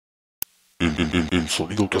El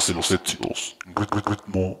sonido que hace los éxitos,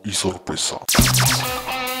 ritmo y sorpresa.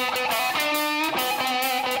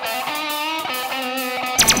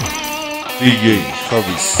 DJ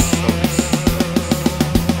Javis.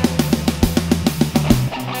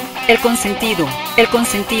 El consentido, el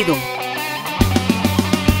consentido.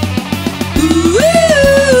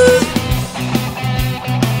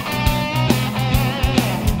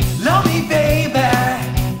 Love me, baby.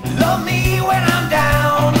 Love me when I'm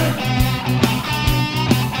down.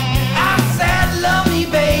 I said, love me,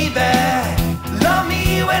 baby. Love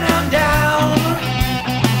me when I'm down.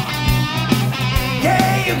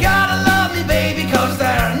 Yeah, you gotta love me, baby, 'cause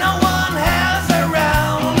there no one else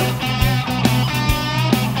around.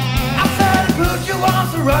 I said, put your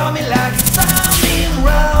arms around me like a sunbeam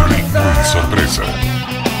round the Ritmo y sun. sorpresa.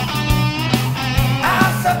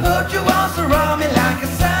 I said, put your arms around me like a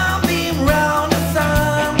sunbeam round the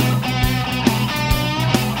sun.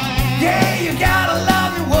 Yeah, you gotta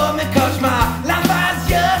love me, woman, 'cause my life has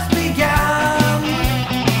just begun.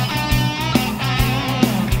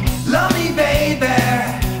 Love me, baby.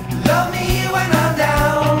 Love me when I'm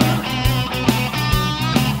down.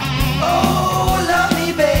 Oh, love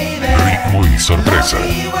me, baby. Ritmo y sorpresa. Love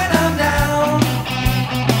me when I'm down.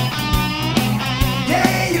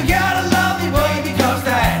 Yeah, you gotta love me, baby, 'cause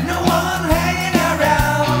there's no one hanging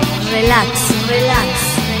around. Relax, relax,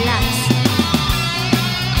 relax.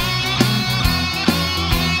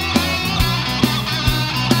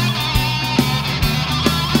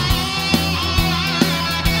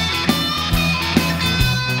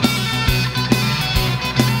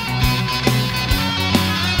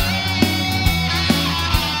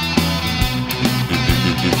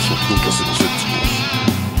 El sonido que hace los éxitos.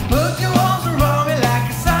 Put your arms around me like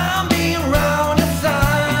a sunbeam round the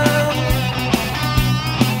sun.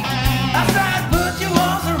 I said, put your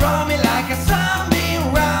arms around me like a sunbeam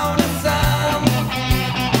round the sun.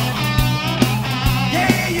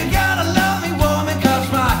 Yeah, you gotta love me, woman, 'cause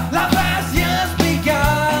my life has just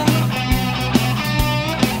begun.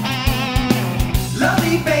 Love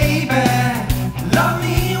me, baby. Love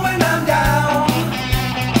me when I'm down.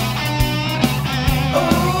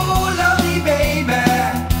 Oh, love me, baby.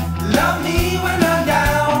 Love me when I'm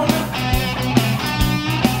down.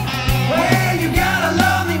 Well, you gotta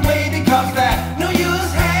love me, baby, 'cause there's no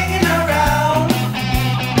use hanging around.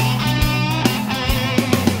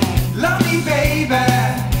 Love me, baby.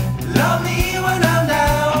 Love me when I'm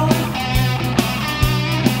down.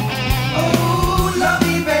 Oh, love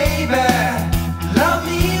me, baby. Love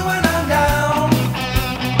me when I'm down.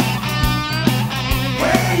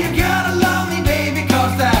 Well, you gotta love me, baby,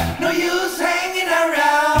 'cause there's no use hanging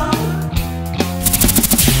around.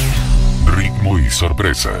 Ritmo y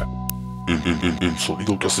sorpresa. El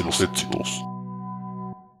sonido que hace los éxitos.